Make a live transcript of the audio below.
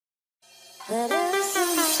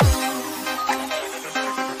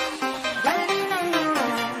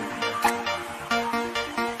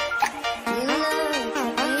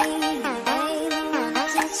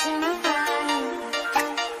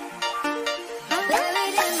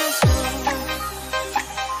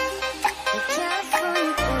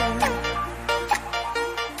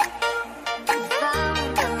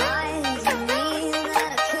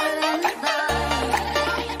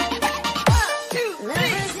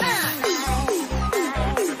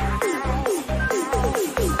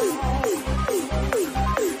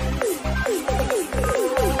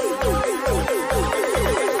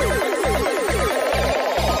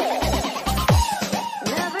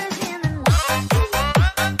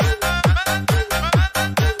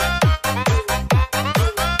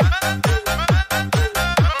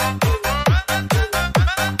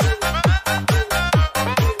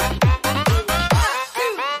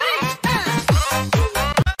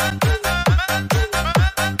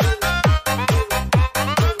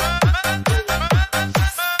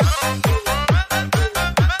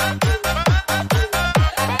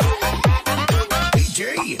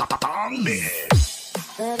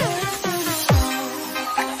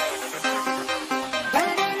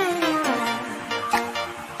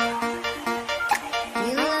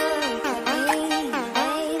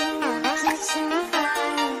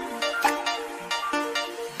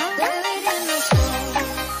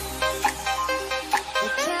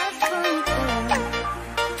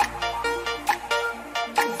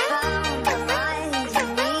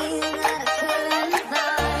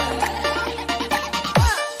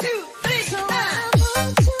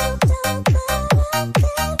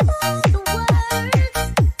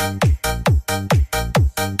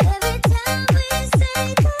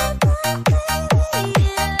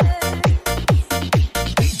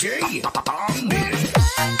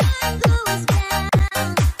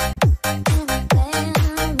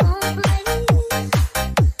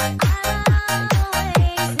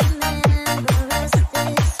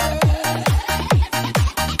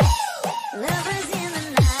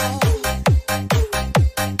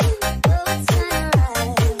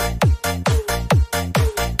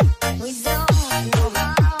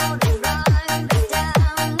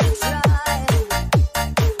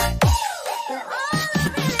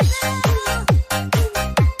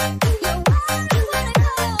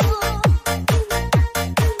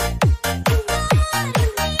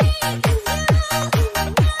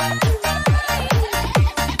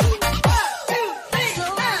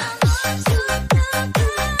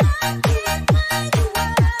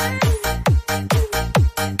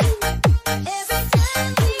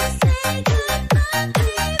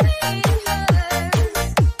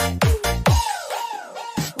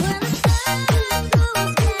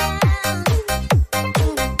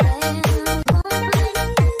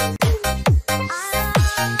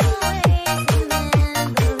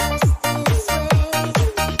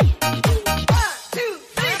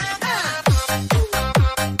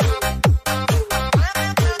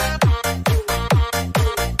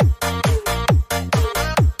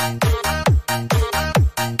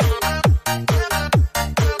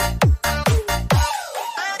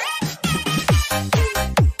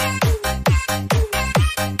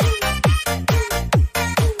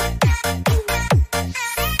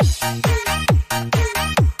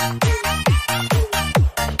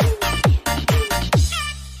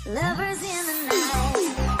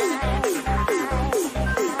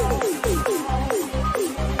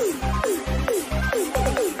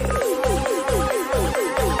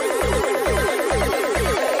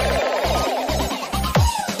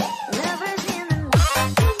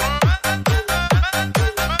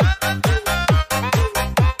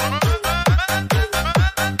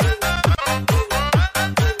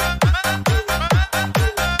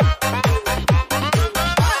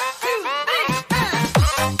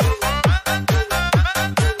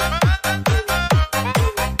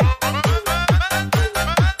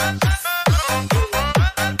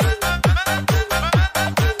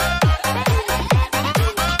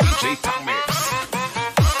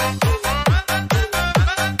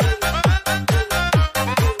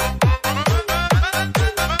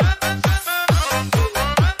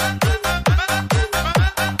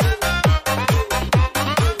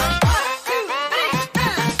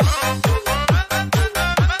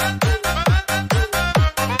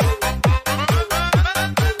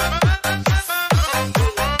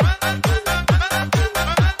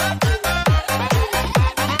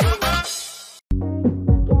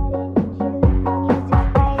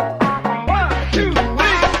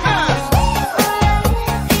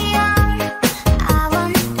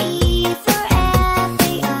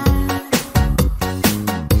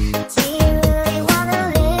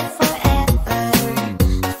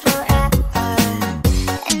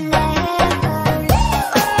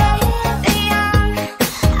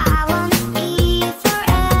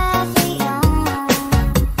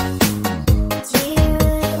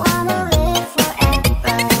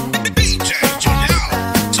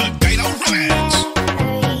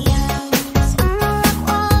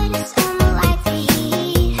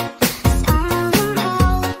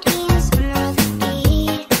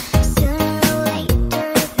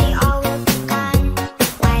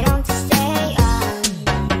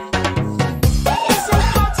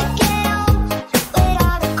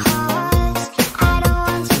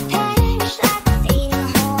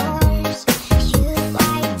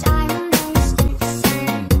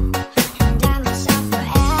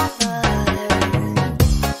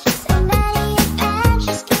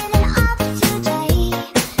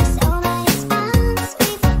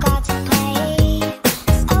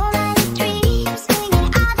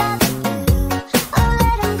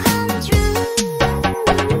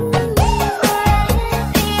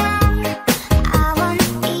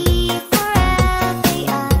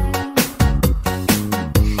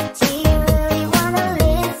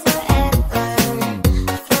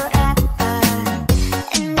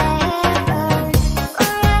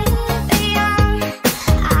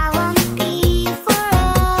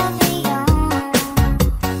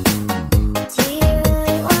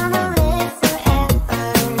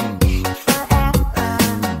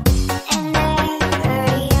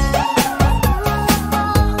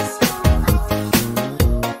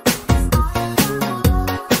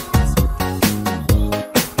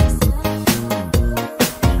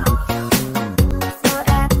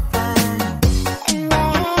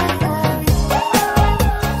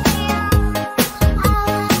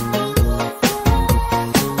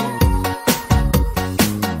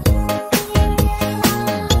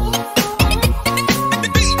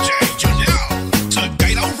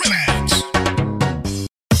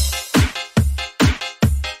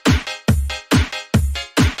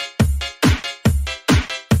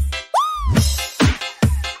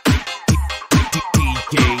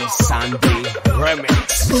Sandy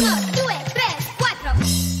Remix. 1, 2, 3,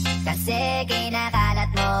 4. Kasi kinakalat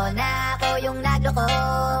mo na ako yung nagloko.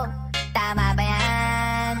 Tama ba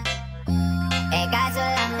yan? Eh kaso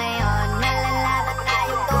lang ngayon nalalaman na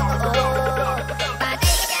yung totoo.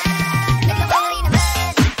 Patrik yan, nagloko rin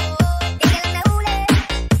naman. Di ka lang nahuli,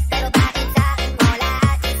 pero bakit sa'kin mo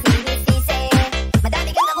lahat sinisisi? Madami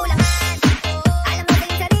kang kakulangan, alam mo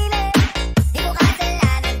sa'yo sarili. Di mo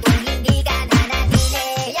kasalanan kung hindi ka nanatili.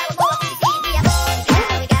 Kaya huwag mo akong isipin ako,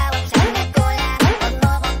 ikaw ang siyang nagkulang. Huwag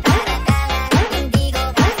mo kong paratangan, hindi ko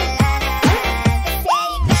kasalanan. Kasi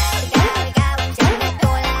ikaw ang siyang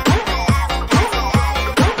nagkulang. Wala akong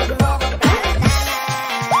kasalanan, huwag mo kong paratangan.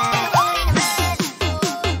 Nagloko rin naman,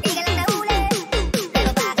 di ka lang nahuli, pero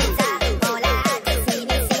bakit sa'kin mo lahat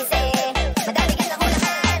sinisisi? Madami kang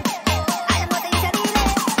kakulangan, alam mo sa'yo sarili.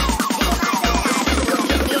 Di mo kasalanan kung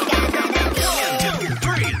hindi ka nanatili.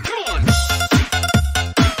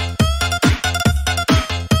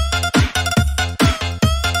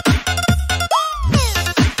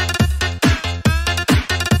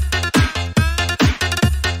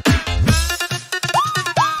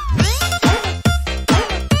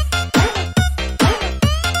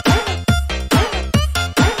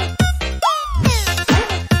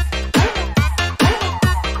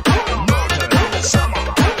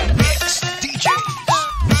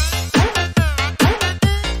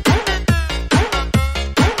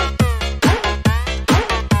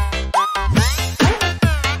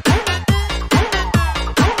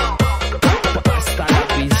 Basta na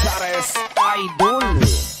Bizares Idol.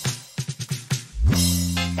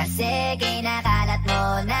 Kasi kinakalat mo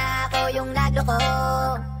na ako yung nagloko.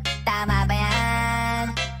 Tama ba yan?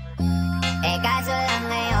 Eh kaso lang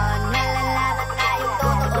ngayon nalalaman na yung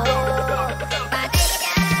totoo. Patrik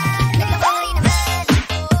yan, nagloko rin naman.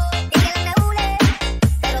 Di ka lang nahuli,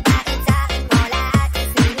 pero bakit sa'kin mo lahat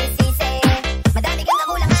sinisisi? Madami kang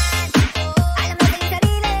kakulangan, alam mo sa'yo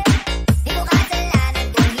sarili. Di mo kasalanan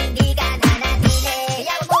kung hindi ka nanatili.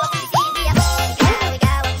 Kaya huwag mo akong isipin ako,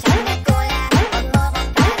 ikaw ang siyang nagkulang. Huwag mo kong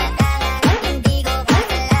paratangan, hindi ko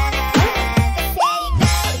kasalanan. Kasi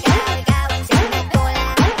ikaw ang siyang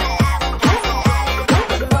nagkulang. Wala akong kasalanan,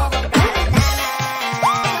 huwag mo kong paratangan.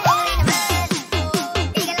 Nagloko rin naman,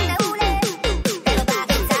 di ka lang nahuli, pero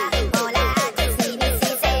bakit sa'kin mo lahat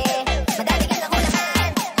sinisisi? Madami kang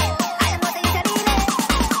kakulangan, alam mo sa'yo sarili.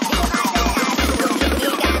 Di mo kasalanan kung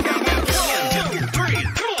hindi ka nanatili.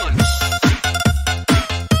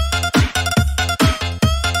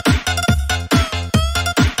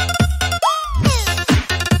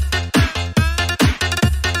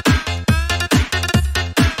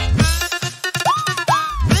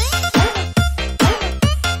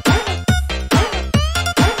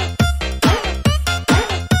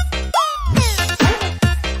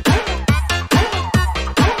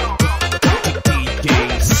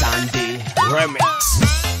 DJ Sandy Remix.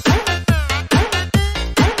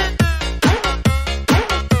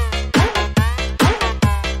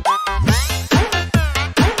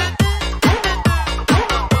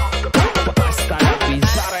 Basta na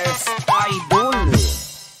Bizares Idol.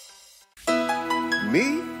 Me?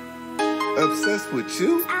 Obsessed with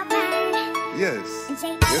you? Yes.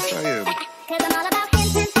 Yes, I am. Cause I'm all about him,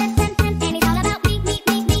 and he's all about me.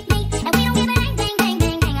 And we don't give a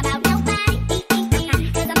dang about nobody.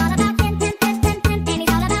 Cause I'm all about him, and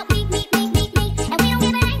he's all about me. And we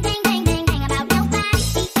don't give a dang about nobody.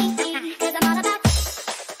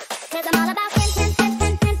 Cause I'm all about him,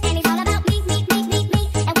 and he's all about me.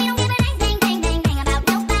 And we don't give a dang about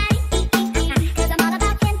nobody. Cause I'm all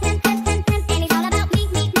about him, and he's all about me.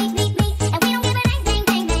 And we don't give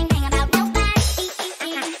a dang about nobody.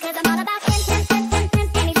 Cause I'm all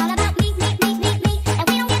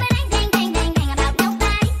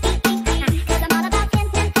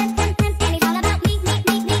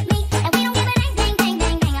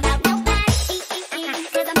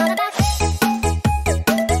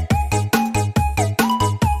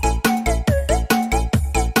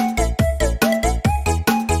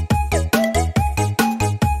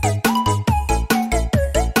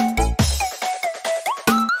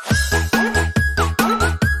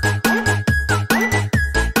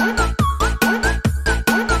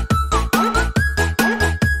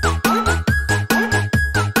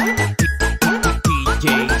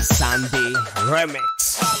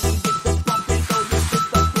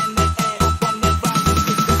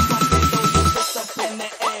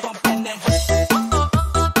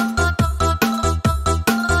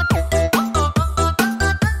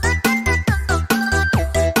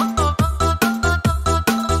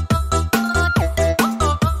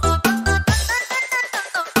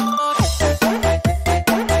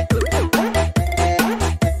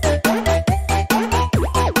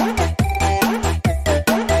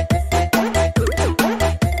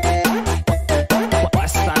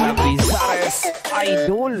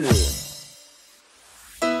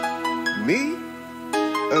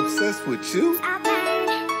Obsessed with you?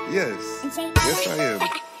 Yes. Yes, I am.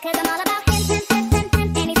 'Cause I'm all about him,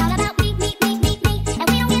 and he's all about me. And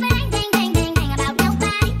we don't give a dang about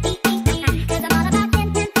nobody. 'Cause I'm all about him,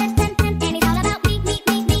 and he's all about me.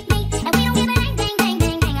 And we don't give a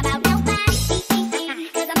dang about nobody.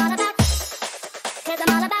 'Cause I'm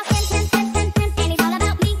all about him, and he's all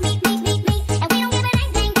about me. And we don't give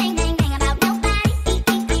a dang about nobody.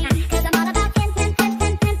 'Cause I'm all about him,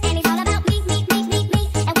 and he's all about me.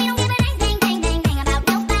 And we don't give a dang about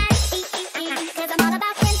nobody. 'Cause I'm all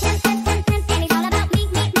about him, and he's all about me.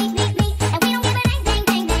 And we don't give a dang about nobody. 'Cause I'm all about him, and he's all about me. And we don't give a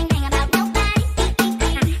dang about nobody.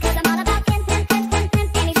 'Cause I'm all about him,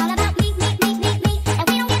 and he's all about me. And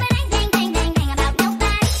we don't give a dang about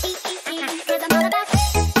nobody. 'Cause I'm all about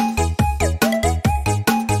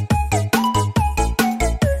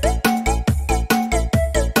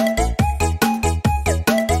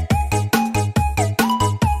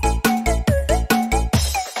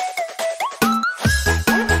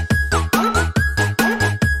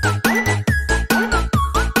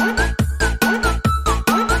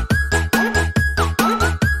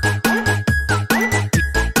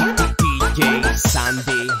DJ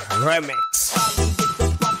Sandy Remix.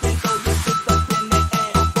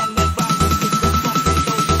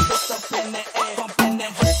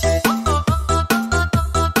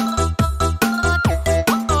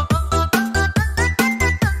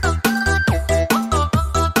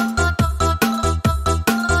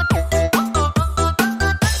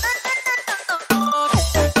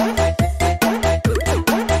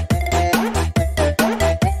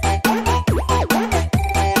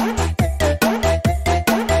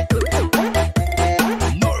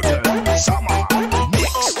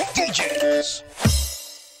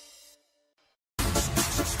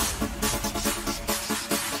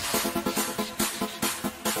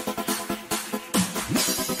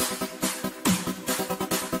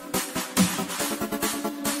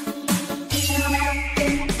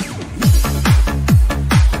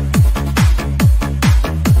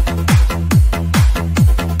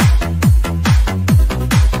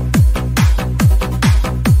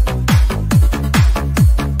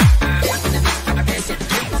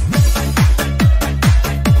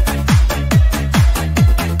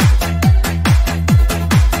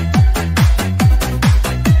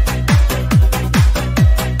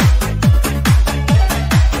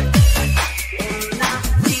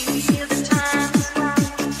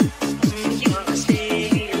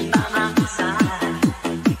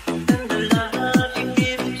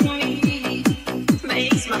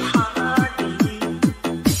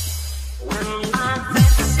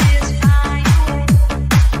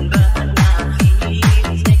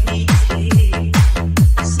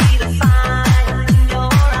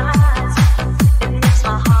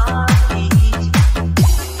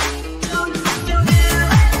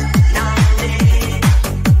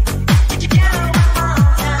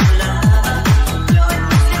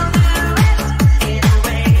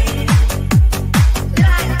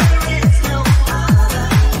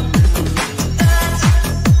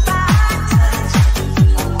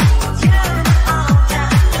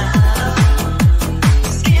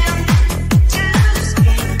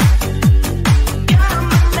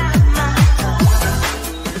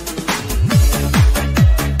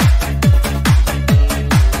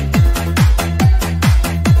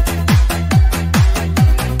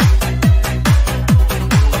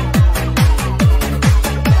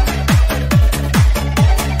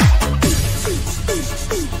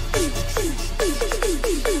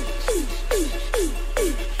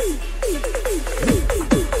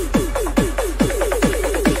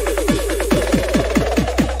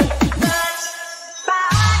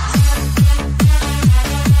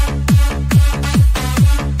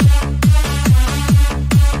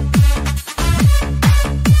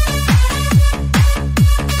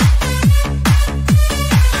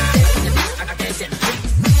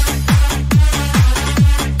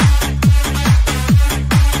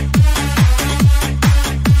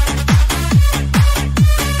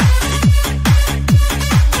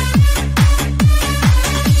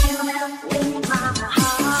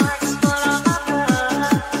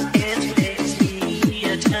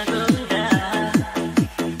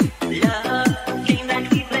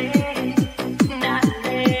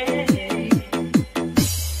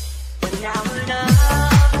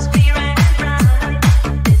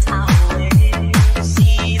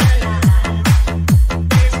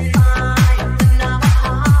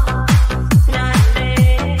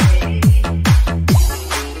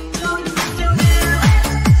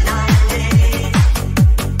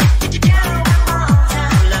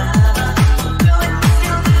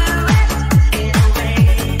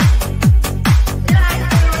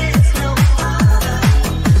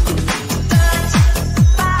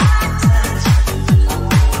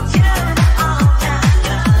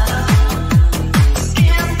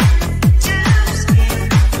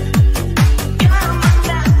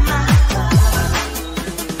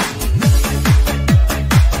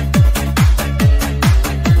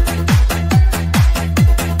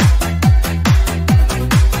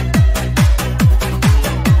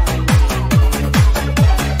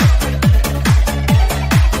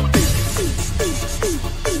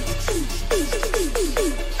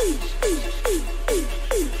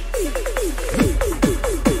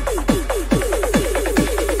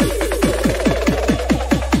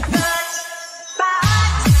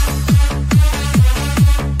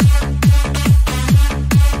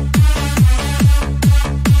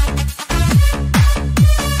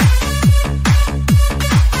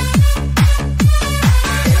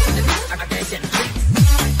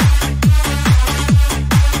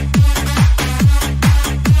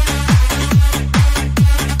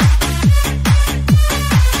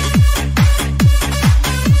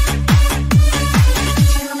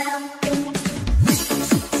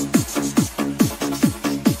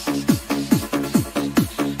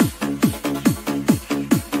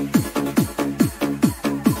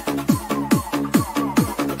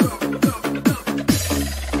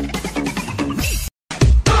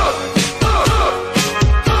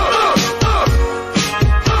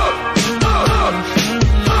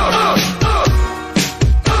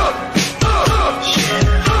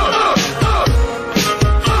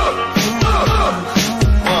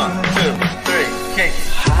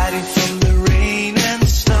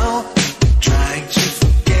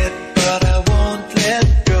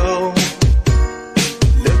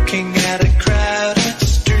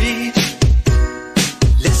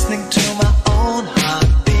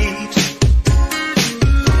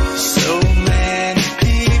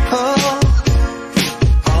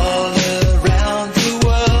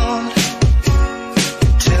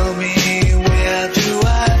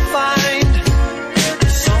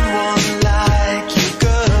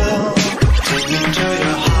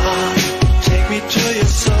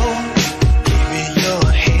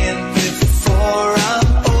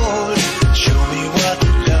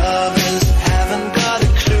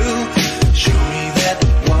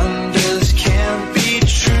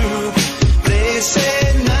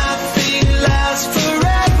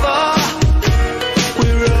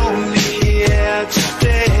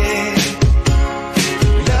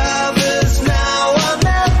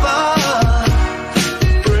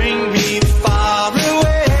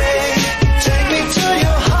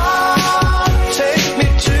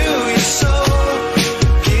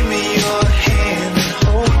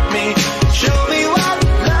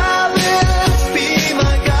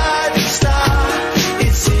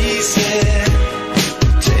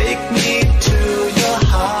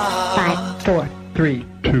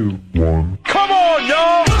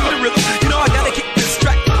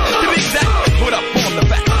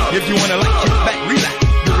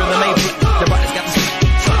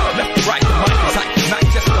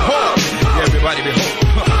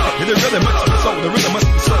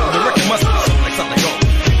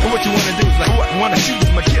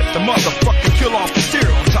 kill off the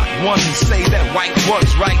stereotype. One who say that white was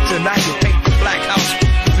right, tonight you paint the black house.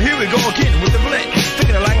 So here we go again with the blend.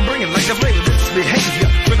 Thinking of like bringing like a flavor, this behavior.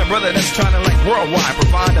 From a brother that's trying to like worldwide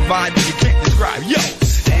provide a vibe that you can't describe. Yo,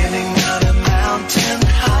 standing on a mountain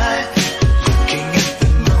high, looking at the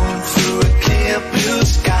moon through a clear blue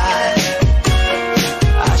sky.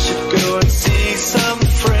 I should go and see some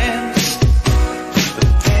friends, but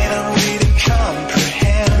they don't really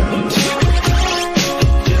comprehend.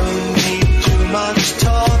 Don't need too much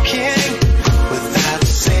talking without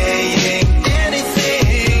saying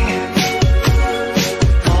anything.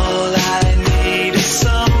 All I need is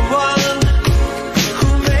someone who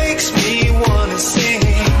makes me wanna sing.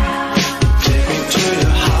 Take me to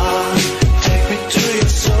your heart, take me to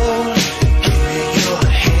your soul. Give me your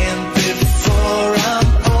hand before I'm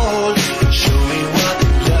old. Show me what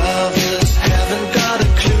love is, haven't got a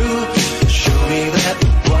clue. Show me that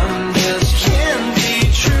wonders can be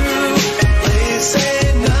true. They say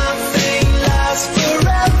nothing lasts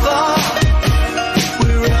forever.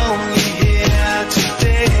 We're only here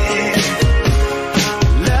today.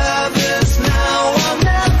 Love is now or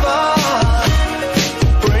never.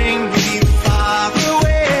 Bring me far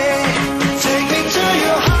away. Take me to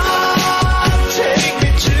your heart, take me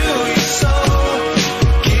to your soul.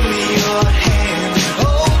 Give me your hand and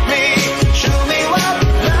hold me. Show me what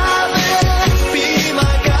love is, be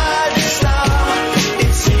my guiding star.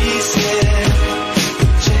 It's easy.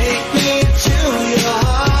 Take me to your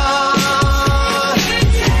heart.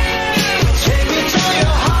 Take me to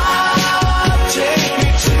your heart, take me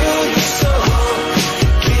to your soul.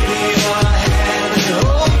 Give me your hand and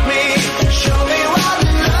hold me. Show me what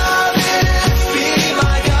love is, be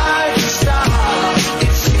my guiding star.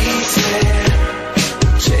 It's easy.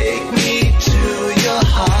 Take me to your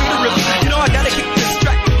heart. you know I gotta kick this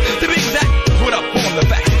track. To be exact, put up on the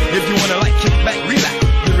back. If you wanna like kick back, relax.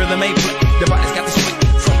 The rhythm ain't play. The body's got the swing.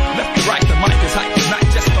 From left to right, the mic is hype, not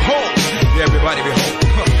just the whole. Yeah, everybody behold.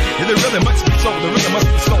 Yeah, the rhythm must be soul, the rhythm must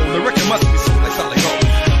be soul, the record must be soul. That's how they go.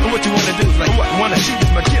 And what you wanna do is like what? Wanna shoot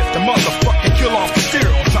is my gift. The motherfucking kill off the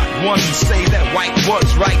stereotype. One who say that white was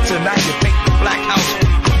right, tonight you paint the black house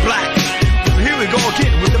black. So here we go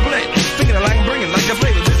again with the blend. Thinking of like bringing like a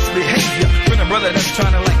flavor, this behavior. From a brother that's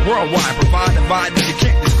trying to like worldwide provide a vibe that you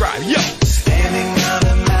can't describe. Yo, Standing on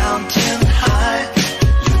a mountain high,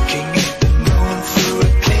 looking at the moon through a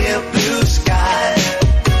clear blue sky.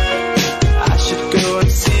 I should go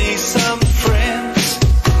and see some friends,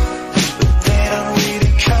 but they don't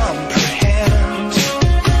really comprehend.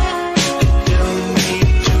 Don't need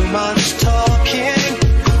too much talking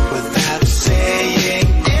without saying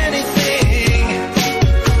anything.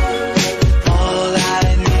 All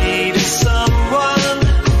I need is someone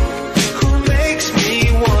who makes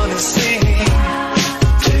me wanna sing.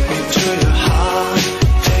 Take me to your heart,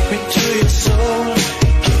 take me to your soul.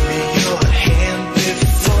 Give me your hand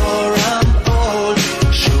before I'm old.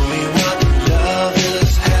 Show me what love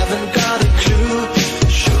is, haven't got a clue.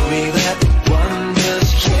 Show me that wonders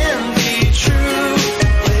can be true.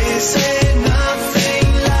 They say nothing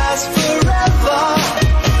lasts forever.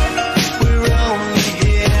 We're only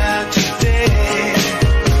here today.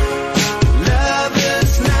 Love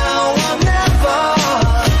is now or never.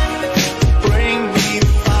 Bring me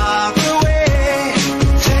far away.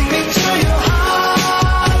 Take me to your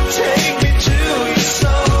heart, take me to your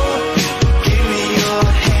soul. Give me your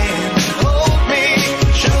hand and hold me.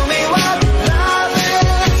 Show me what love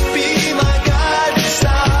is, be my guiding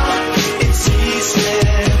star. It's easy.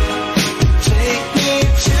 Take me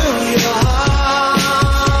to your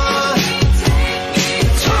heart. Take me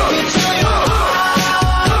to your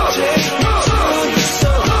heart, take me to your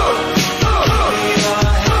soul. Give me your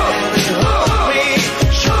hand and hold me.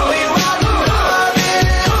 Show me what love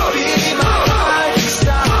is, be my guiding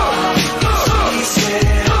star. It's easy.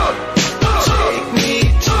 Take me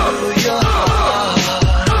to your heart.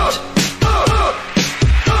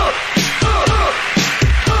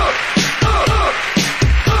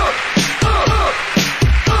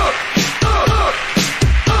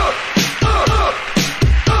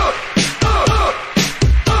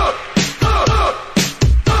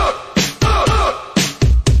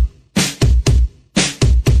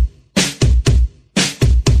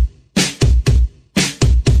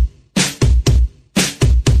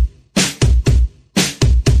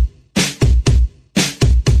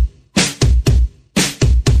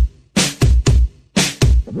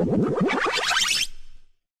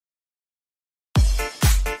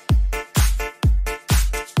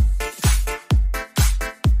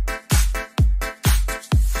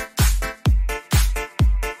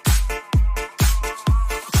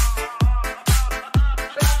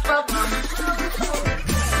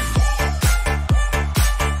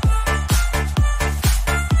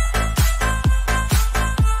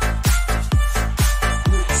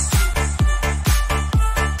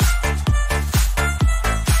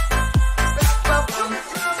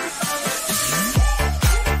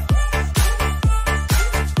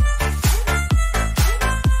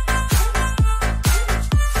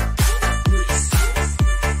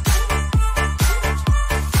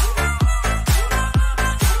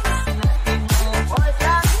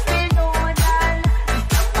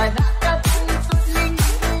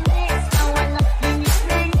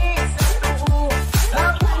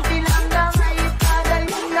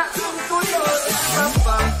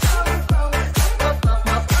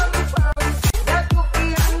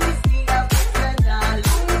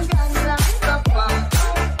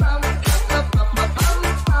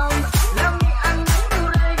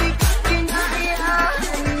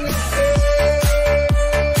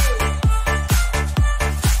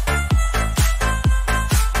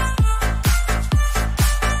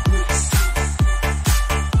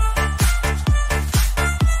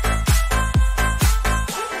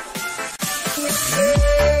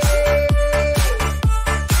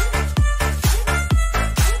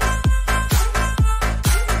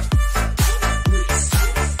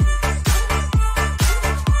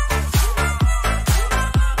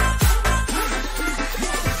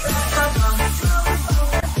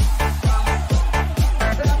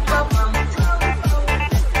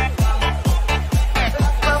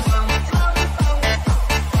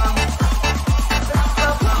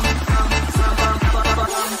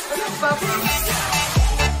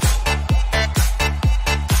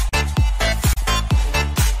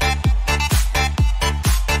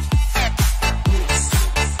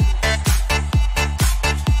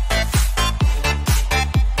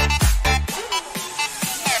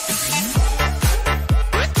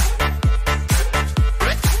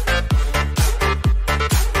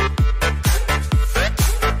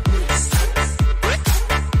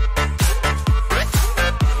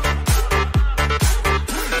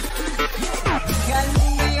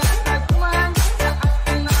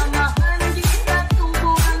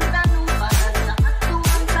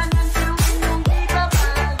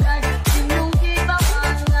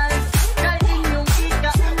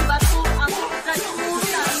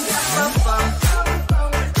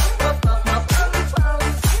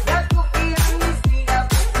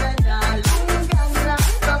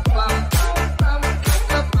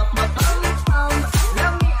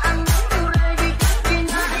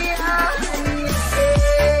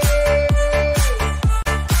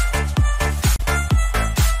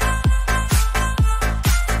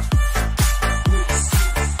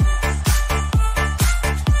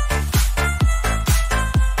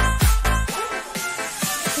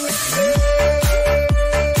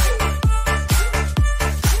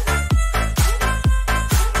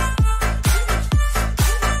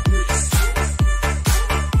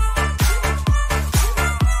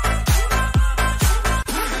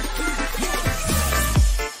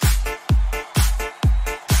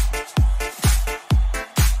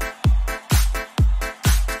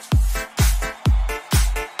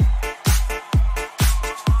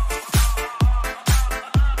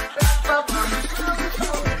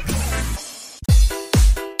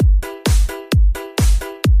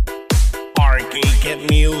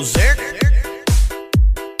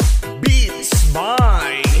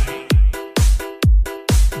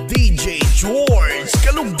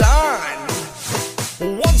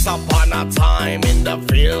 upon a time in the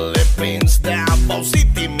Philippines, Davao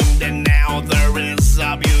City, Mindanao, there is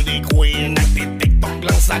a beauty queen. Nagtitiktok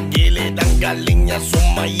lang sa gilid, ang galing niya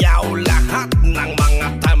sumayaw. Lahat ng mga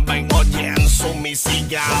tambay audience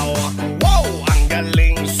sumisigaw. Wow, ang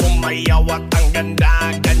galing sumayaw at ang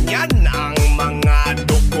ganda. Ganyan ang mga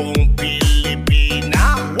dugong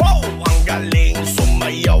Pilipina. Wow, ang galing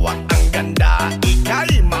sumayaw at ang ganda.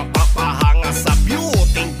 Ika'y mapapahanga sa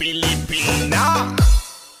beauty Pilipina.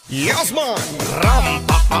 Yes man! Ram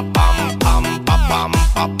pa pa pam pam pa pam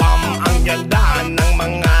pa pam. Ang ganda ng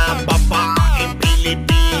mga babaeng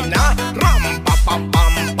Pilipina. Ram pa pa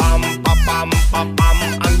pam pam pa pam pa pam.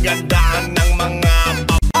 Ang ganda ng mga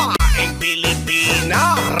babaeng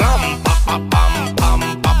Pilipina. Ram pa pa pam pam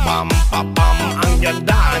pa pam pa pam. Ang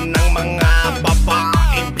ganda ng mga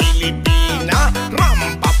babaeng Pilipina. Ram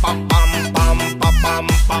pa pa pam pam pa pam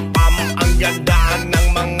pa pam. Ang ganda ng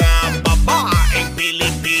mga babaeng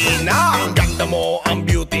Pilipina. Ang ganda mo, ang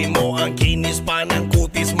beauty mo, ang kinis pa ng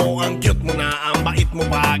kutis mo, ang cute mo na, ang bait mo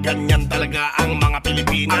pa. Ganyan talaga ang mga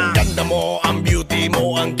Pilipina. Ang ganda mo, ang beauty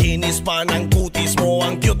mo, ang kinis pa ng kutis mo,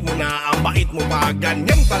 ang cute mo na, ang bait mo pa.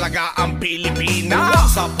 Ganyan talaga ang Pilipina.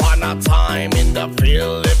 Once upon a time in the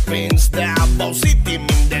Philippines, Davao City,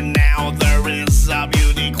 Mindanao, there is a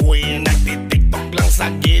beauty queen. Nagtitiktok lang sa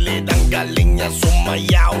gilid, ang galing niya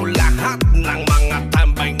sumayaw. Lahat ng mga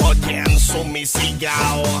tambay audience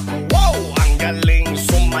sumisigaw. Wow, ang galing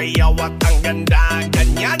sumayaw at ang ganda.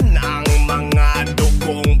 Ganyan ang mga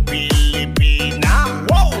dugong Pilipina.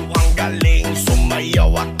 Wow, ang galing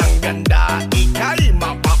sumayaw at ang ganda. Ika'y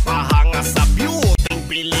mapapahanga sa beauty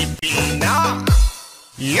Pilipina.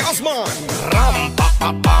 Yes man! Ram pa pa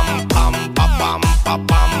pam pam pa pam pa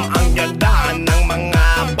pam. Ang ganda ng mga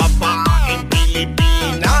babaeng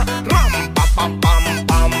Pilipina. Ram pa pa pam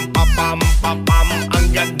pam pa pam pa pam. Ang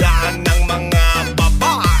ganda ng mga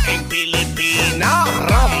babaeng Pilipina.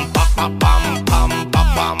 Ram pa pa pam pam pa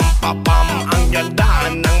pam pa pam. Ang ganda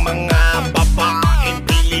ng mga babaeng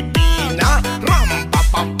Pilipina. Ram pa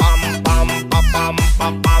pa pam pam pa pam pa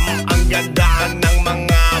pam. Ang ganda ng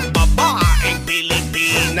mga babaeng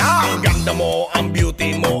Pilipina. Ang ganda mo, ang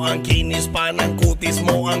beauty mo, ang kinis pa ng kutis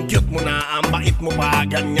mo, ang cute mo na, ang bait mo pa.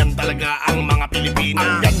 Ganyan talaga ang mga Pilipina.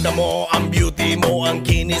 Ang ganda mo, ang beauty mo, ang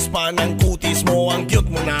kinis pa ng kutis mo, ang cute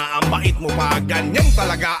mo na, ang bait mo pa. Ganyan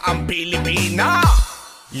talaga ang Pilipina.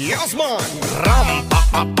 Yes man! Ram pa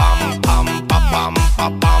pa pam pam pa pam pa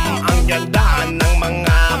pam. Ang ganda ng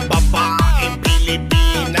mga babaeng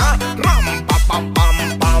Pilipina. Ram pa pa pam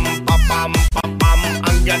pam pa pam pa pam.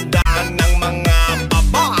 Ang ganda ng mga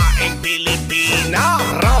babaeng Pilipina.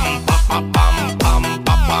 Ram pa pa pam pam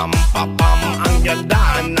pa pam pa pam. Ang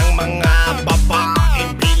ganda ng mga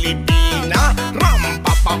babaeng Pilipina. Ram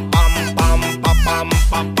pa pa pam pam pa pam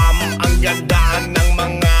pa pam. Ang ganda ng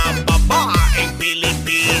mga babaeng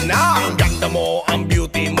Pilipina. Ang ganda mo, ang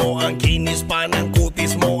beauty mo, ang kinis pa ng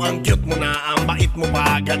kutis mo, ang cute mo na, ang bait mo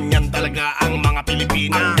pa. Ganyan talaga ang mga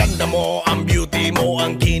Pilipina. Ang ganda mo, ang beauty mo,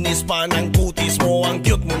 ang kinis pa ng kutis mo, ang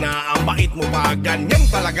cute mo na, ang bait mo pa. Ganyan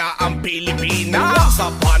talaga ang Pilipina. Once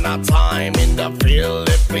upon a time in the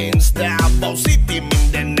Philippines, Davao City,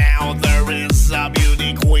 Mindanao, there is a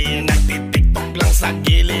beauty queen. Nagtitiktok lang sa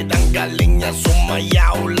gilid, ang galing niya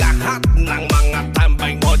sumayaw. Lahat ng mga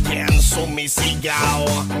tambay audience sumisigaw.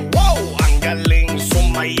 Wow, ang galing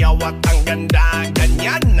sumayaw at ang ganda.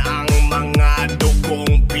 Ganyan ang mga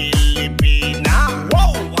dugong Pilipina.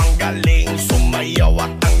 Wow, ang galing sumayaw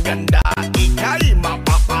at ang ganda. Ika'y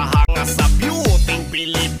mapapahanga sa beauty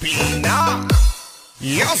Pilipina.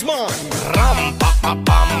 Yes man! Ram pa pa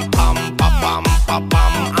pam pam pa pam pa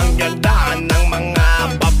pam. Ang ganda ng mga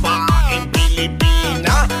babaeng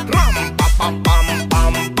Pilipina. Ram pa pa pam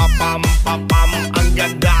pam pa pam pa pam. Ang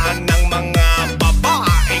ganda ng mga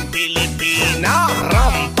babaeng Pilipina.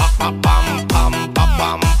 Ram pa pa pam pam pa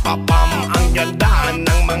pam pa pam. Ang ganda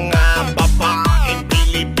ng mga babaeng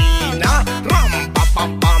Pilipina. Ram pa pa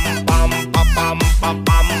pam pam pa pam pa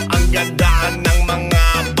pam. Ang ganda ng mga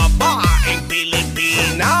babaeng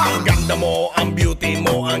Pilipina. Ang ganda mo, ang beauty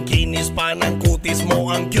mo, ang kinis pa ng kutis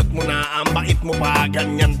mo, ang cute mo na, ang bait mo pa.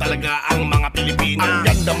 Ganyan talaga ang mga Pilipina. Ang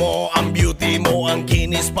ganda mo, ang beauty mo, ang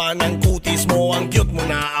kinis pa ng kutis mo, ang cute mo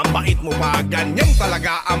na, ang bait mo pa. Ganyan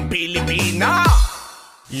talaga ang Pilipina.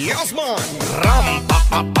 Yes man! Ram pa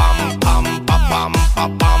pa pam pam pa pam pa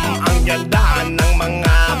pam. Ang ganda ng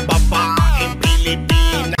mga babaeng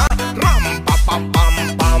Pilipina. Ram pa pa pam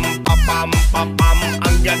pam pa pam pa pam.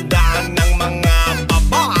 Ang ganda ng mga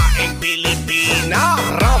babaeng Pilipina.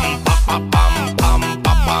 Ram pa pa pam pam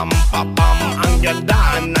pa pam pa pam. Ang ganda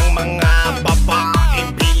ng mga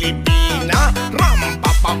babaeng Pilipina. Ram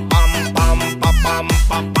pa pa pam pam pa pam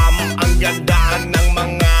pa pam. Ang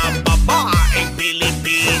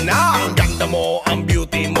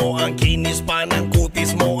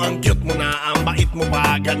bait mo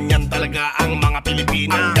pa, ganyan talaga ang mga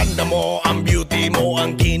Pilipina. Ang ganda mo, ang beauty mo,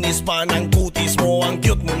 ang kinis pa ng kutis mo, ang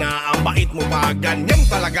cute mo na, ang bait mo pa, ganyan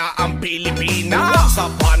talaga ang Pilipina. Once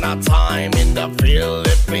upon a time in the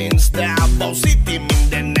Philippines, Davao City,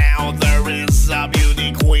 Mindanao, there is a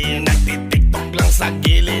beauty queen. Nagtitiktok lang sa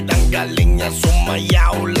gilid, ang galing niya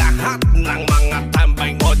sumayaw. Lahat ng mga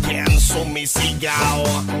tambay audience sumisigaw.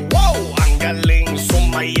 Wow, ang galing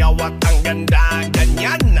sumayaw at ang ganda,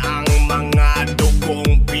 ganyan ang mga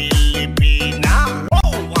dugong Pilipina.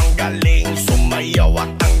 Wow, ang galing sumayaw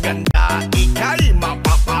at ang ganda, ika'y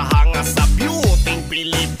mapapahanga sa beauty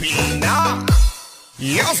Pilipina.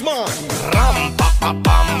 Yes man! Ram pa pa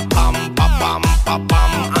pam pam pa pam pa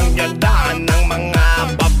pam, ang ganda ng mga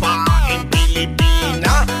babaeng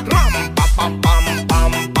Pilipina. Ram pa pa pam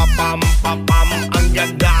pam pa pam pa pam, ang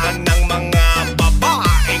ganda ng mga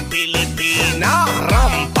babaeng Pilipina.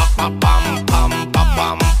 Ram pa pa pam pam pa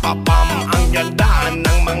pam pa pam, ang ganda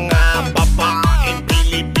ng mga babaeng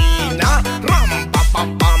Pilipina. Ram pa pa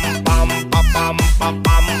pam pam pa pam pa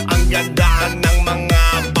pam, ang ganda ng mga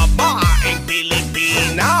babaeng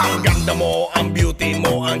Pilipina. Ang ganda mo, ang beauty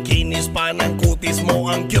mo, ang kinis pa ng kutis mo,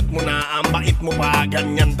 ang cute mo na, ang bait mo pa,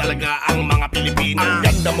 ganyan talaga ang mga Pilipina. Ang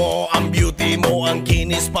ganda mo, ang beauty mo, ang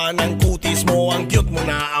kinis pa ng kutis mo, ang cute mo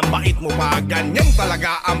na, ang bait mo pa, ganyan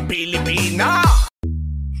talaga ang Pilipina.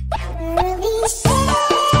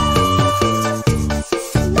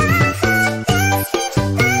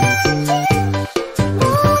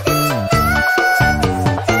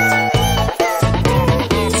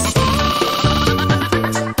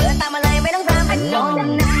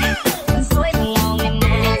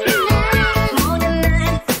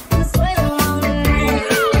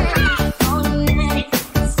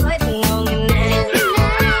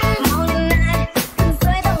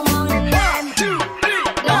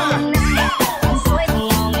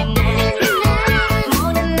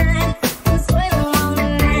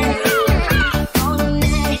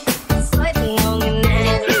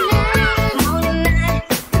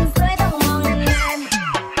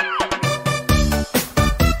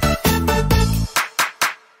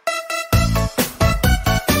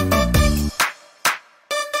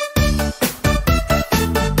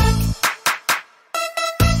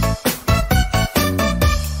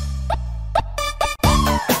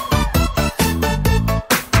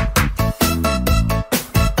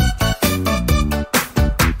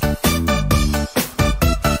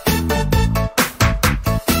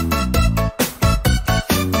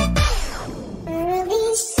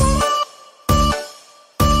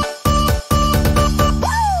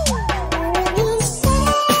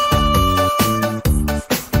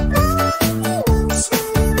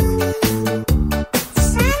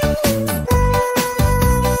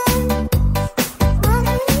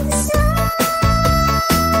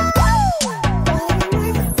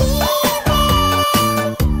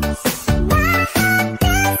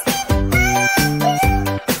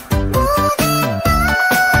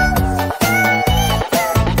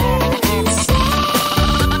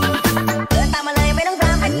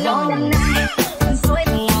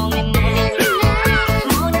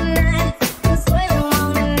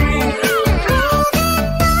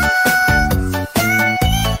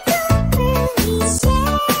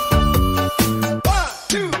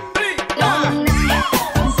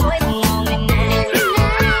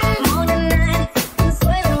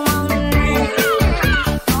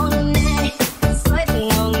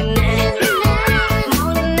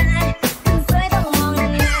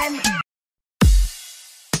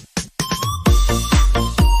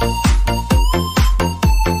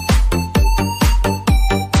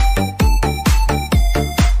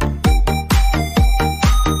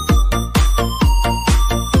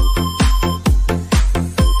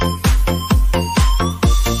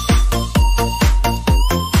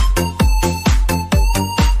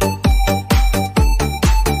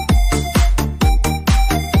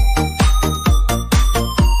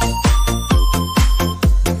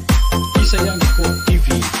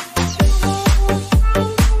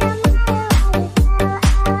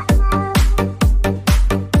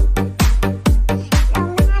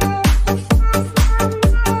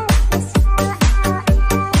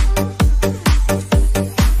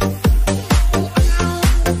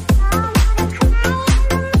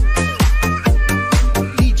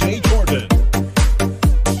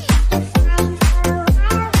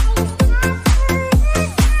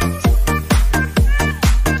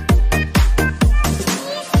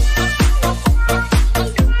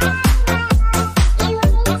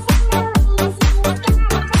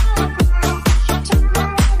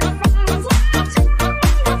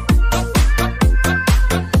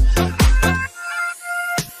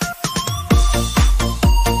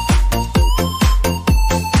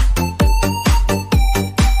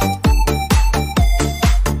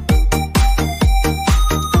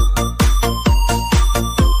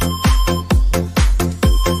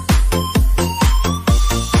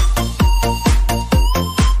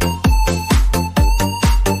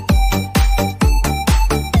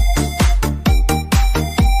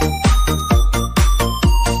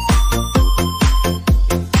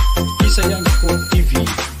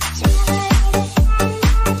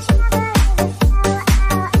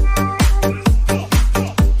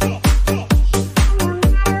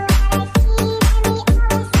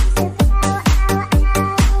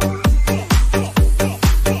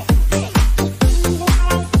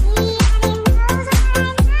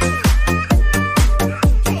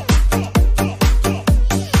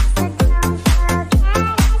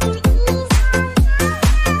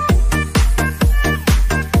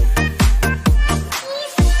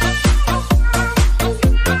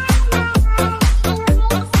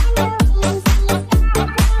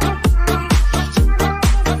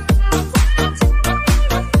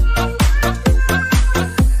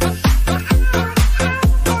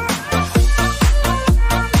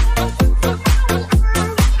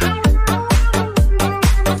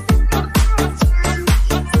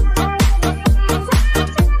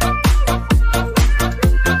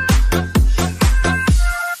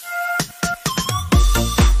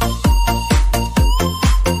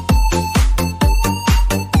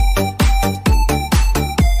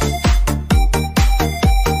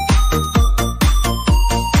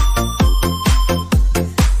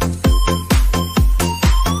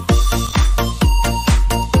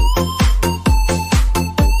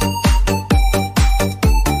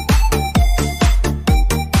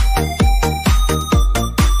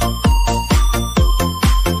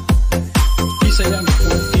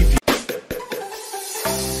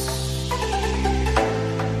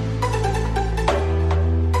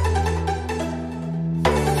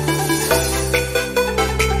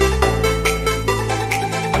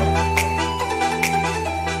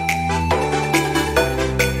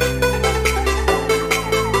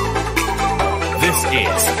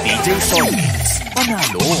 is DJ Soybeans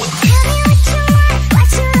Panalo.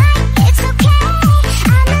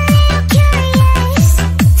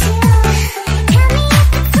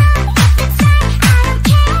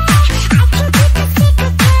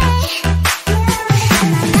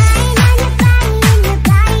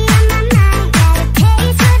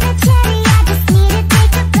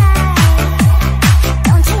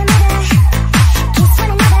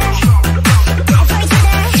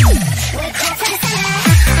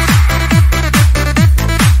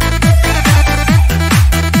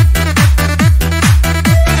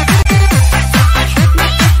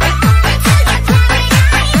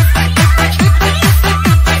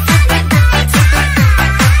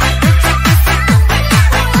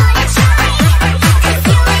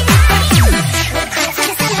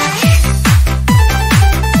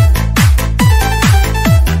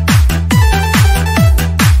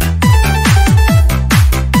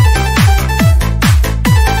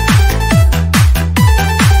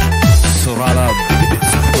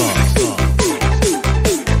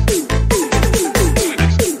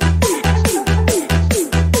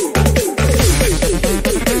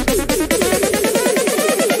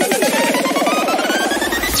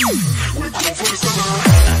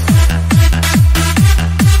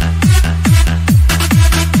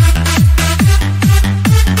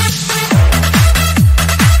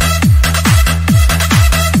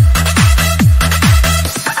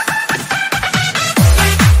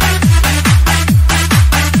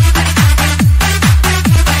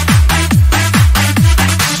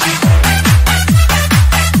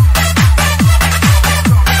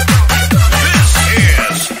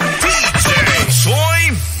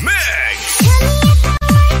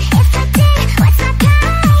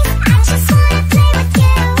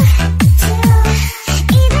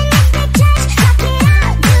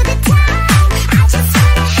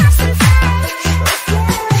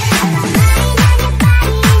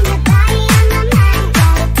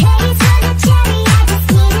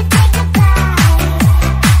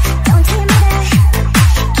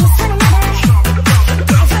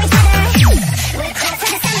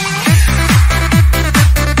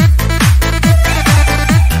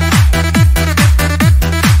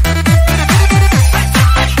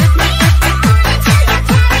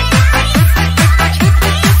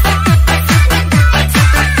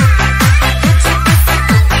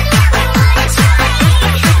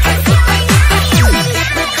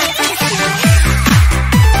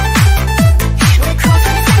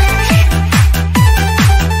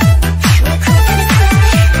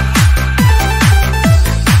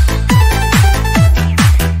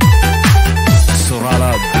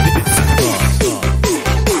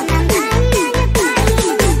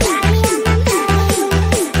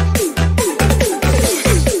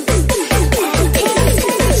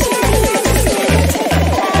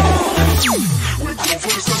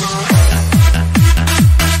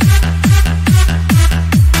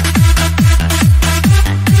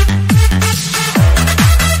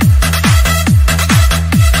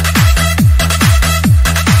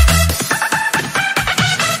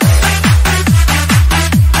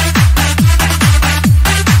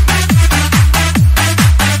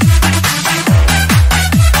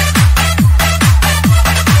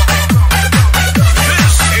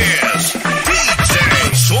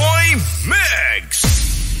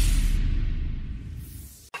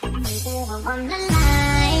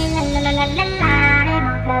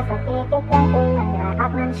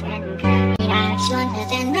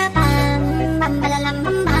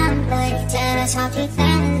 Hãy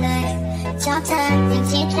subscribe cho kênh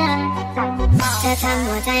Ghiền Mì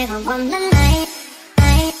Gõ để không bỏ lỡ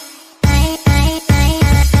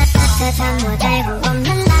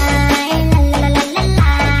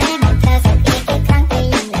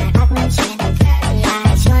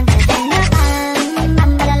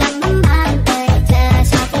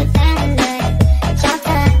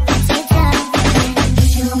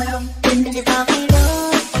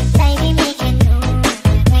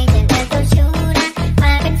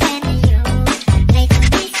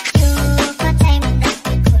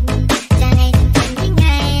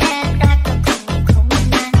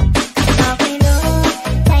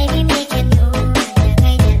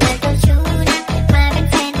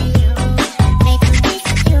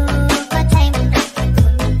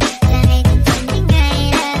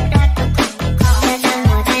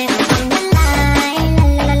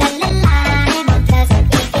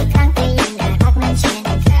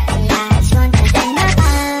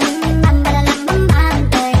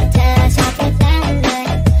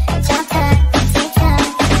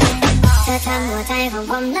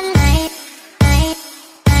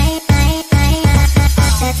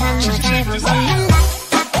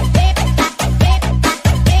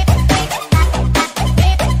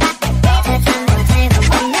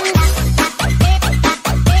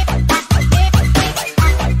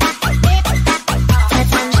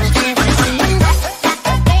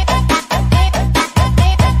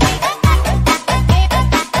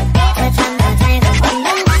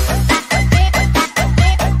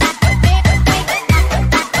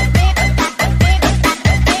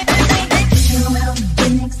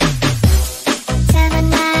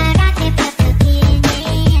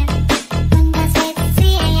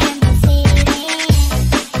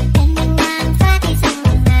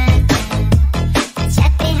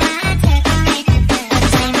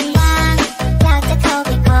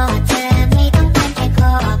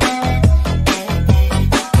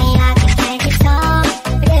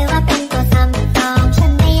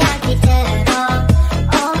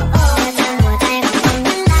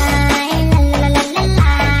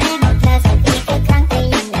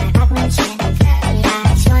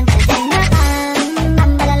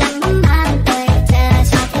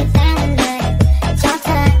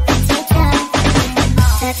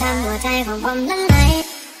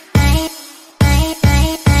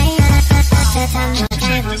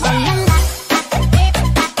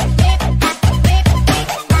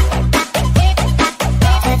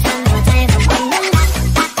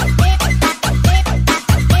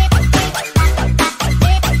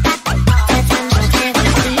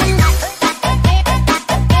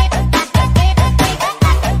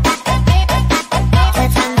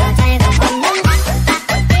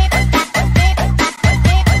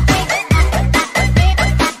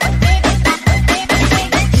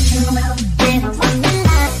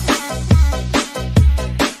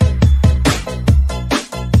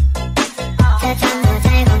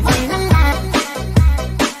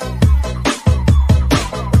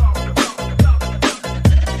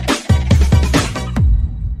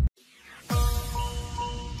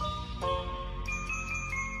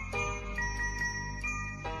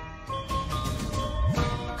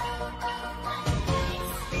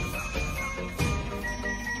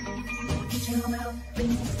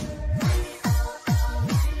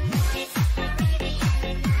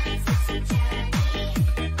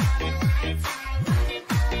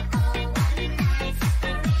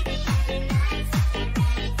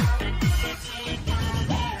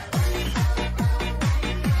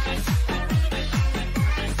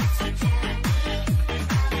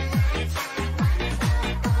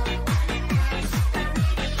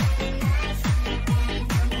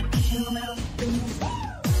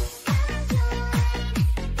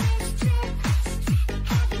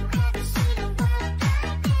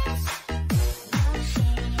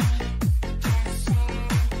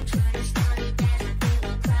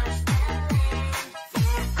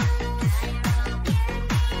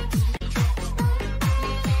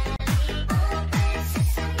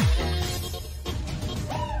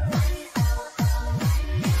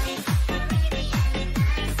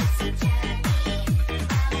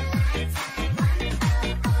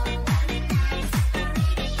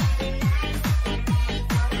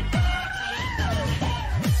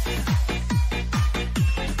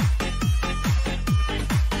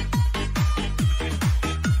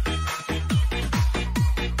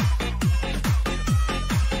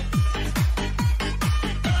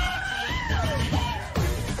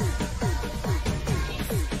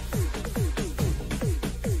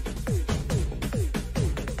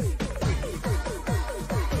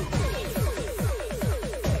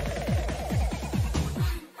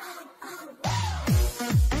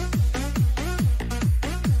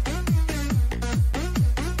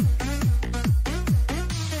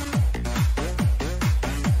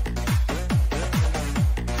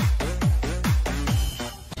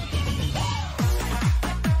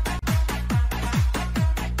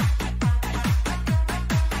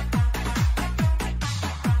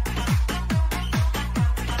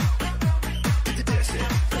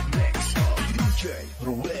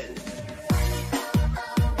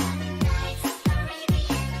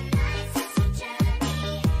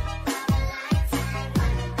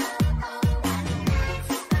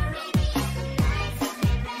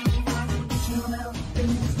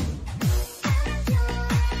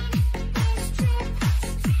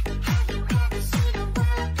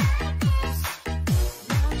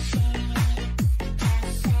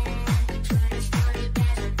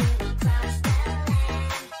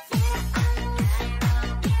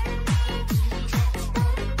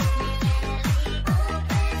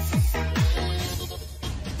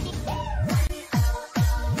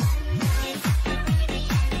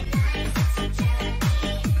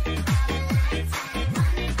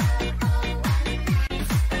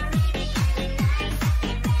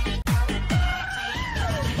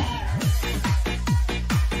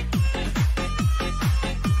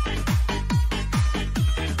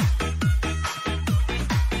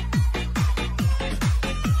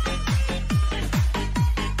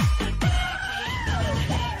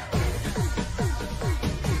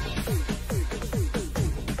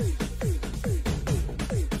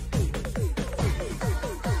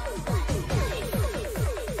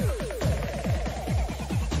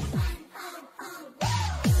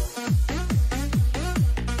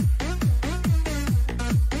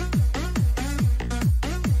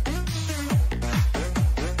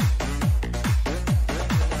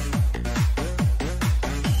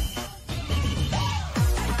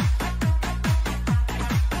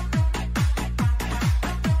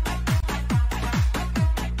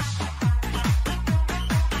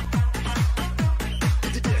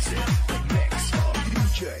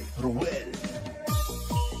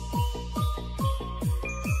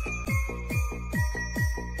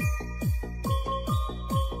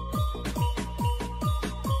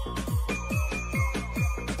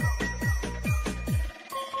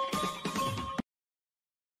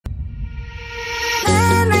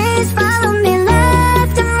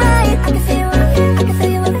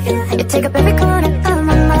take up every corner of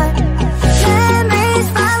my mind. Memories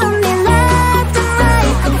follow me left and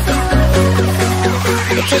right.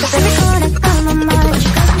 They take up every corner of my mind.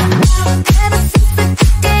 Ever since the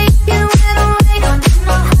day you went away, don't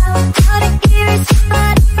know how to erase your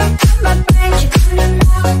body from my brain. Maybe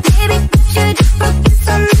we should focus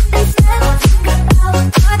on this instead. Think about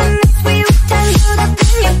all the nights we were tangled up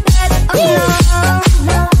in your bed. Oh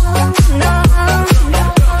no, no, no, no, no.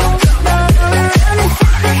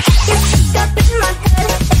 You're stuck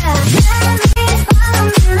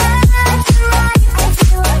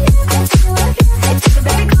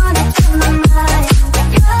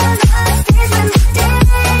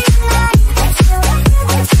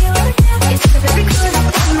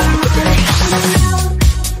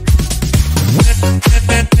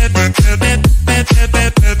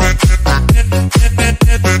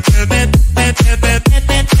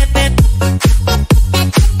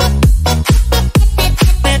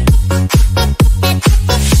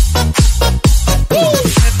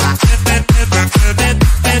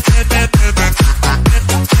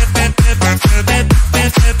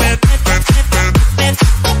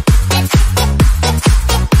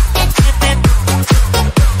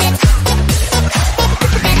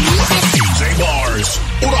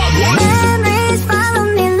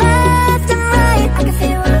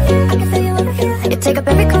take up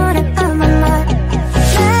every corner of my mind.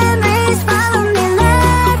 Memories follow me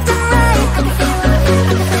left and right.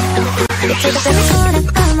 You take up every corner of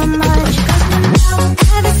my mind.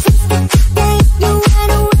 Ever since the day you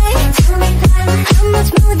went away, tell me how much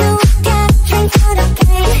more do I gotta drink for the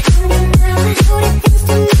pain? Do the things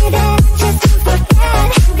to me that I just don't forget.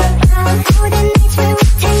 All the nights we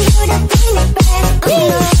would tell you to bring it back. Oh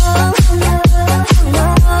no, oh no, oh no,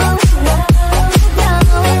 oh no,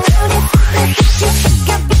 oh no. Just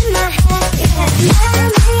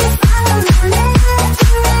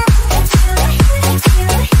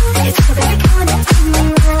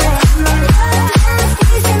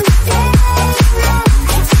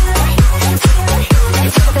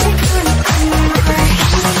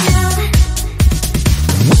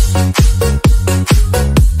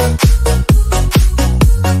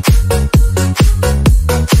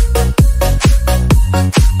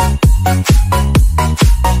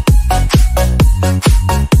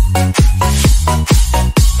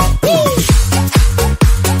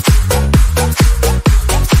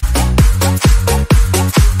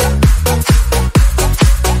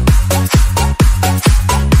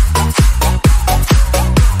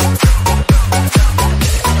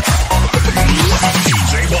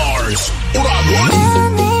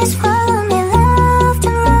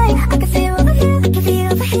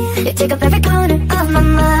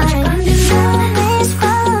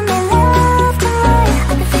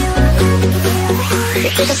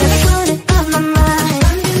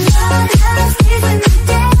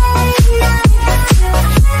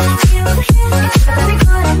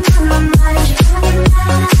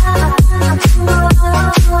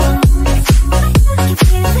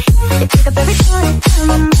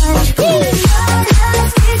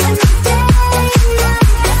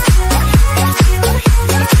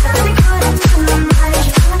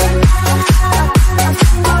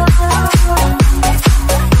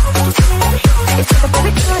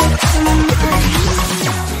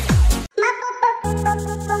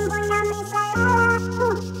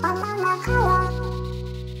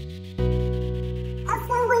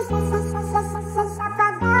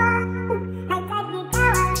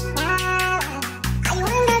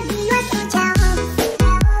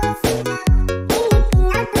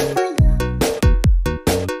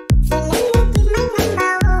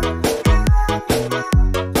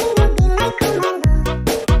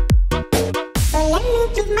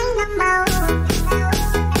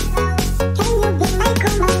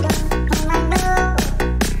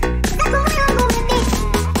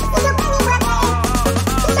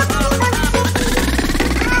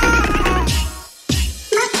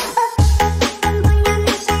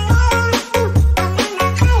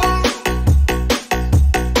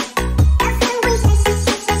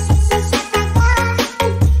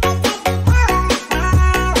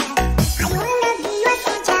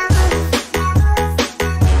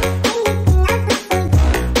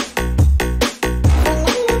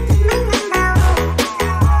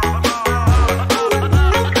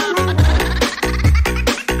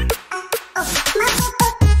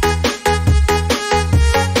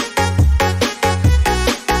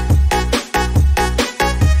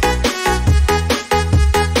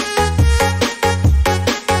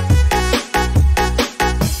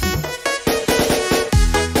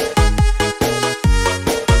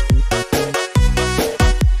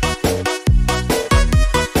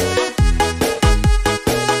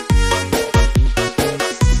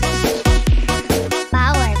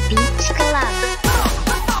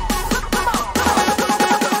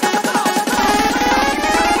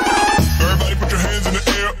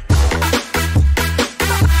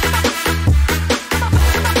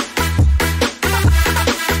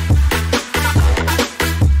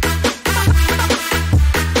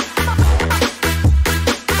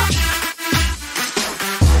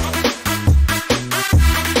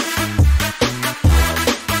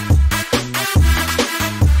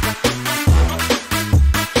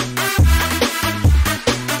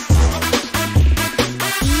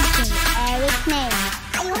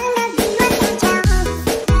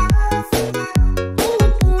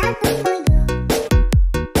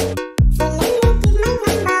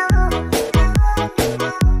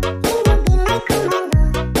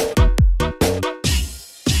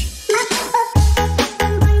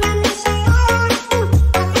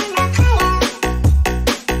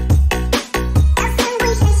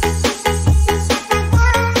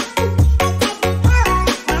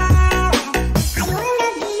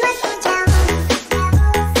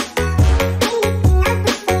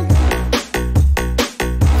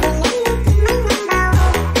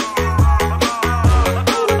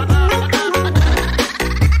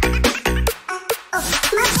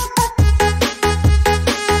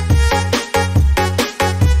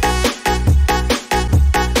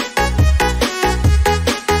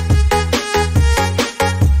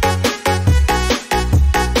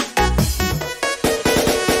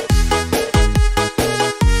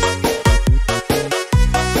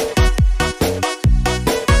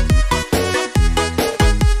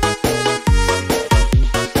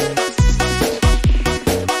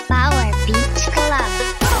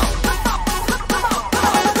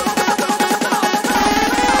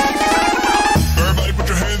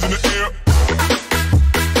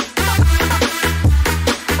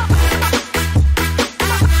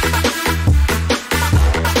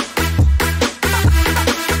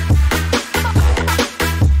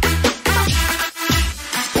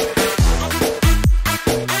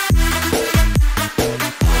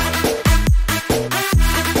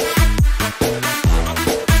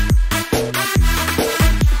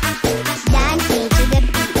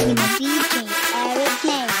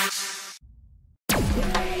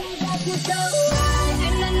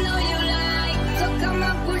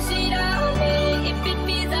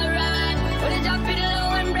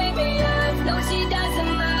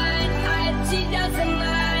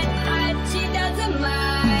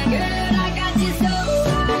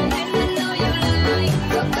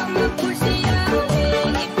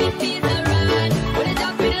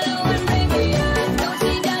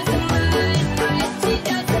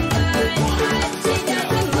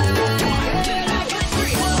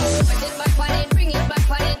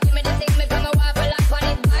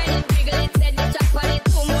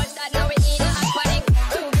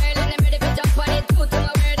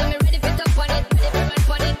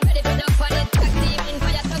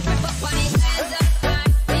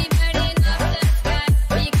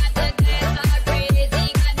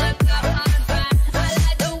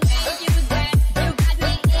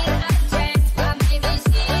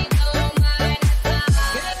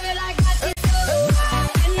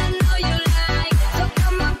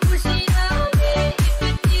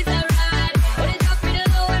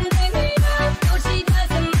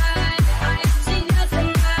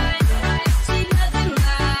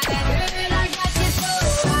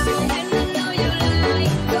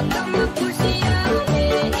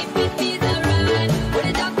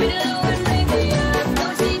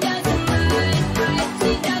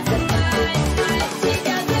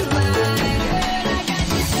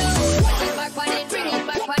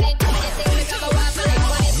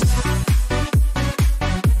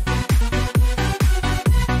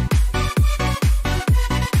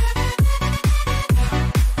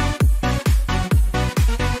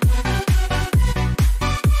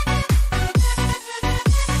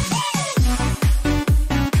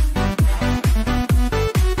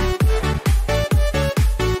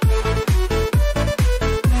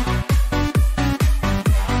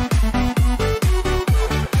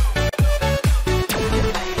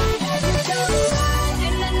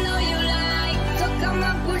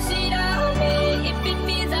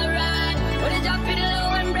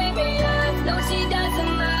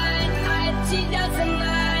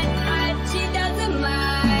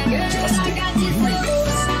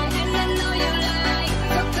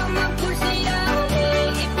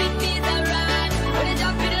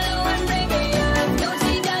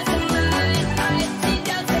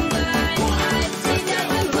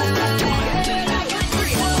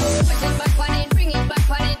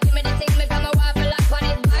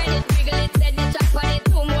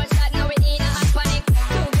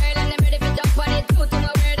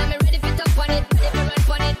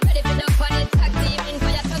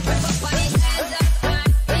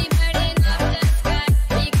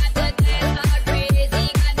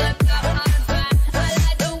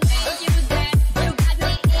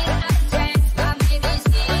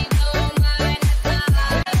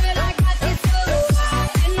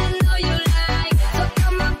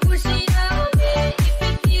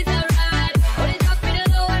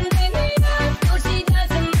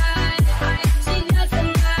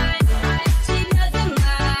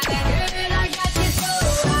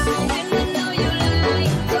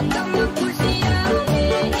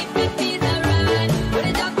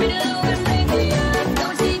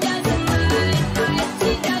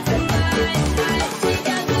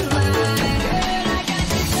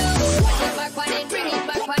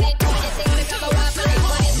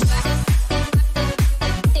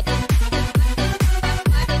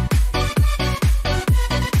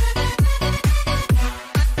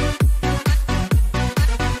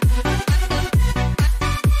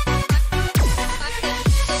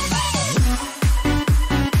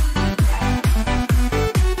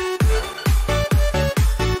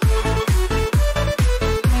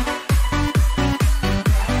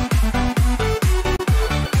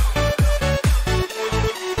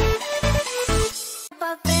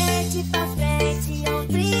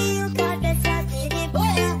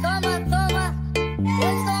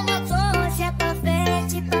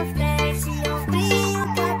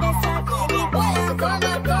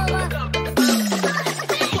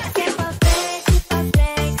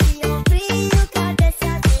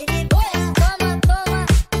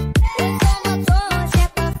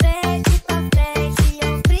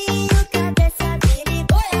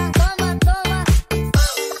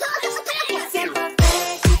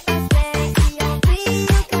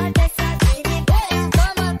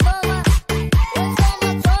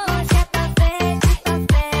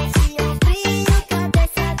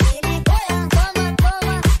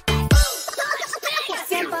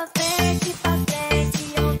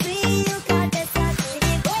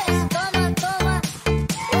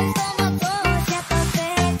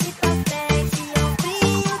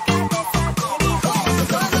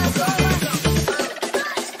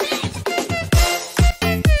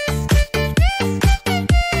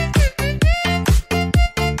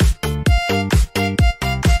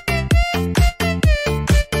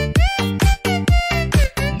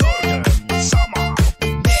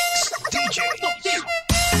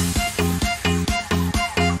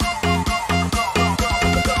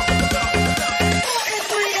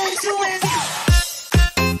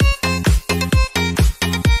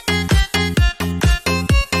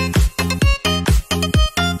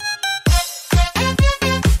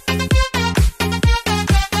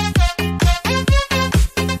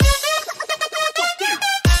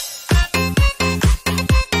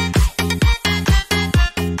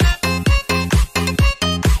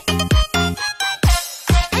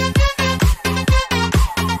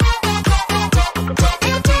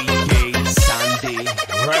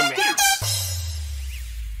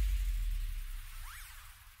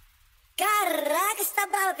essa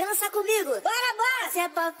bala, vem lançar comigo. Bora, bora! Se é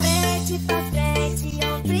pra frente,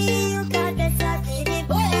 ombrinho, cabeça vira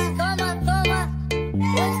boia. Toma, toma,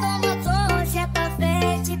 toma, toma. Se é pra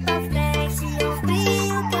frente,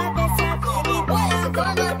 ombrinho, cabeça vira boia.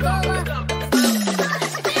 Toma, toma. Se é pra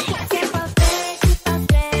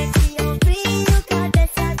frente, ombrinho,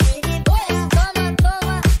 cabeça vira boia. Toma,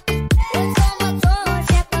 toma, toma.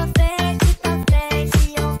 Se é pra frente,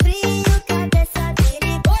 ombrinho, cabeça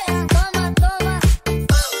vira boia. Toma, toma.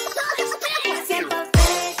 Se é pra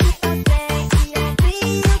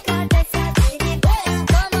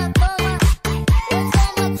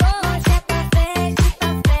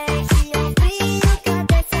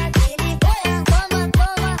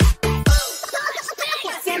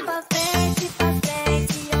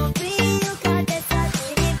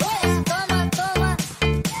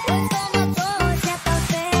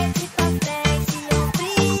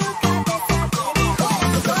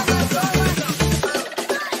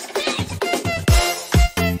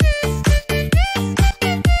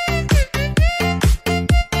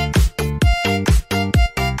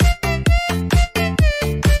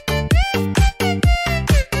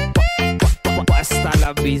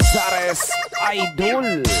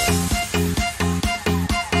Idol.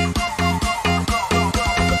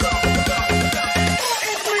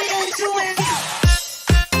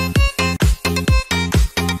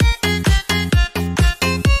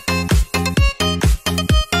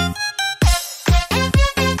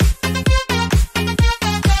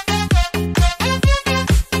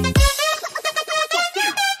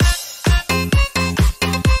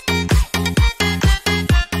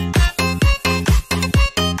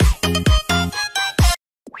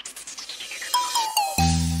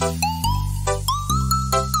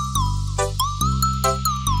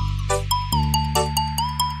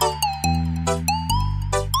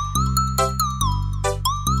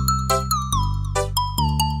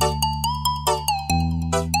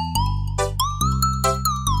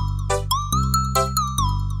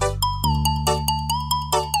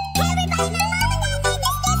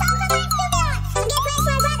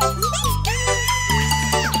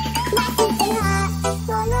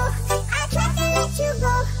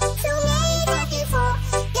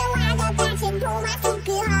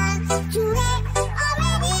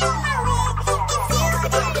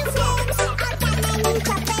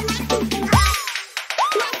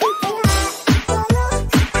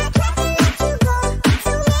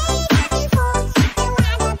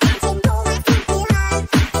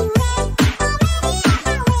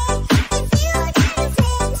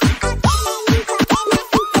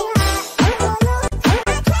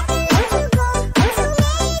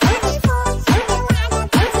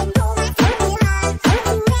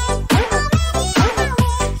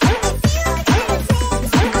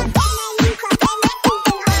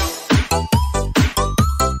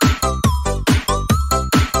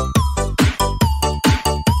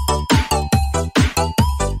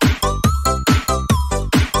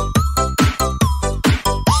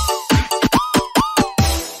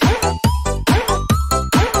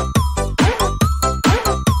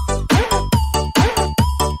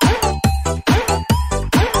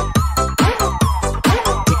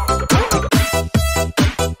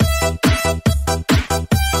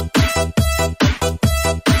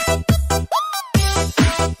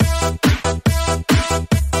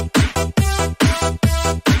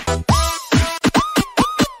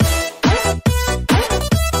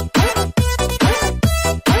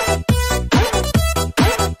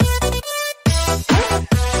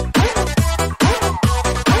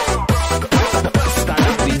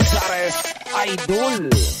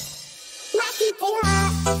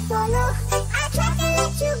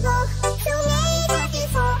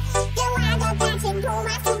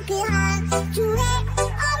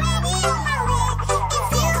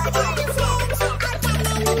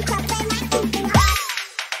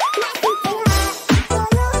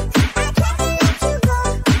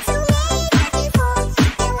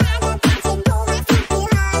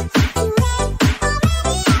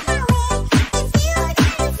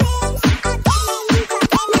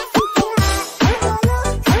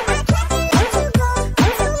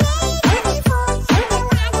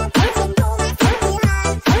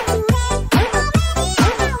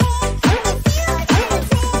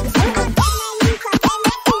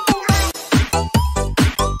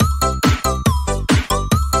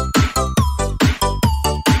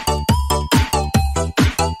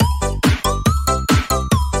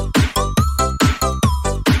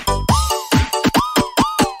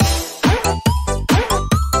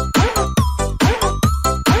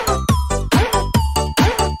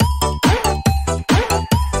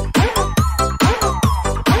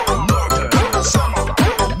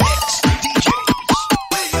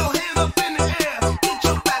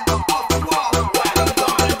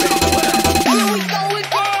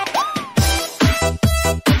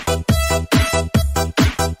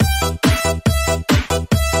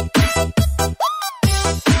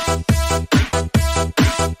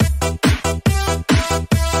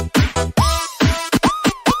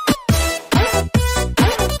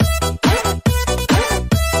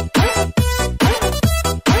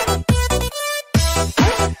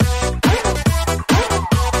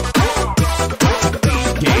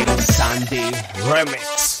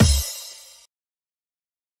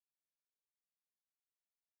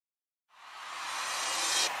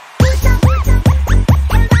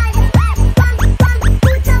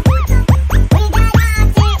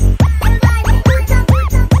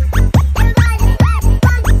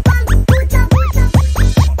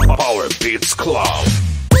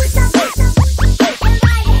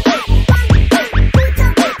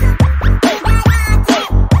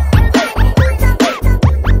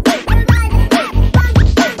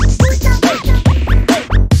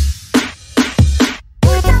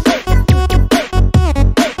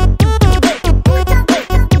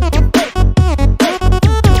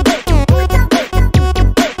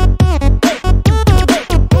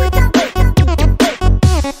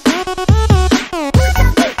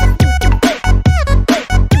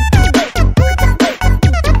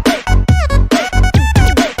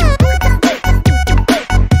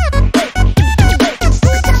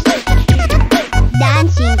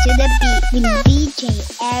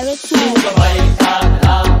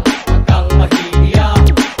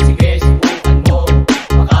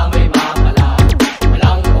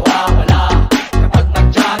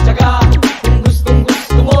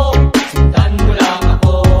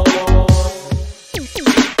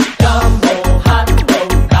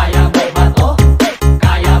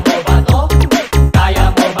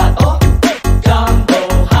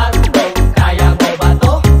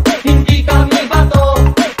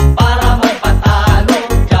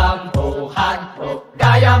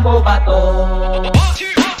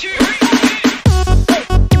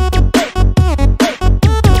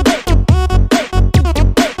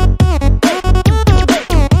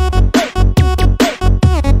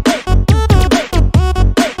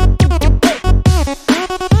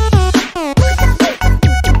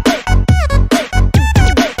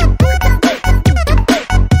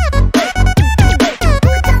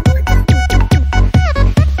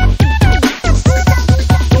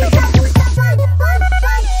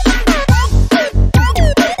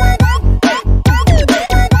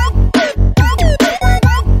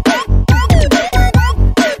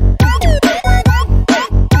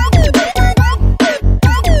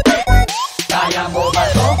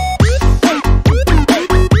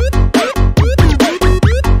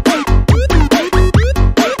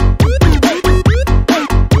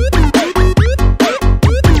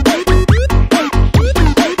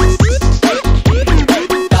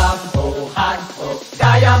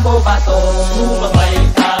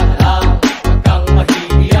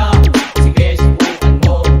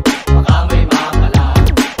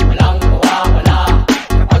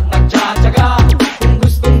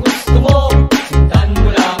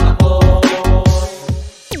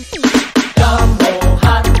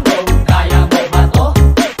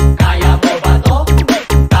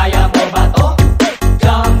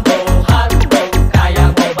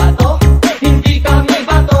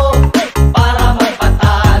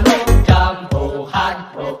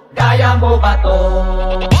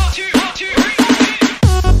 Oh,